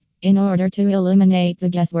In order to eliminate the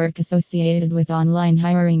guesswork associated with online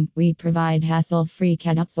hiring, we provide hassle-free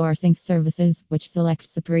CAD outsourcing services, which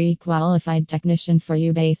selects a pre-qualified technician for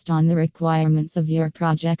you based on the requirements of your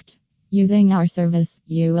project. Using our service,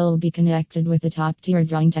 you will be connected with a top-tier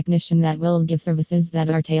drawing technician that will give services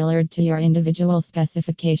that are tailored to your individual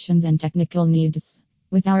specifications and technical needs.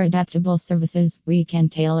 With our adaptable services, we can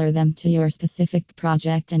tailor them to your specific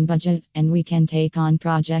project and budget, and we can take on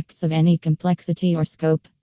projects of any complexity or scope.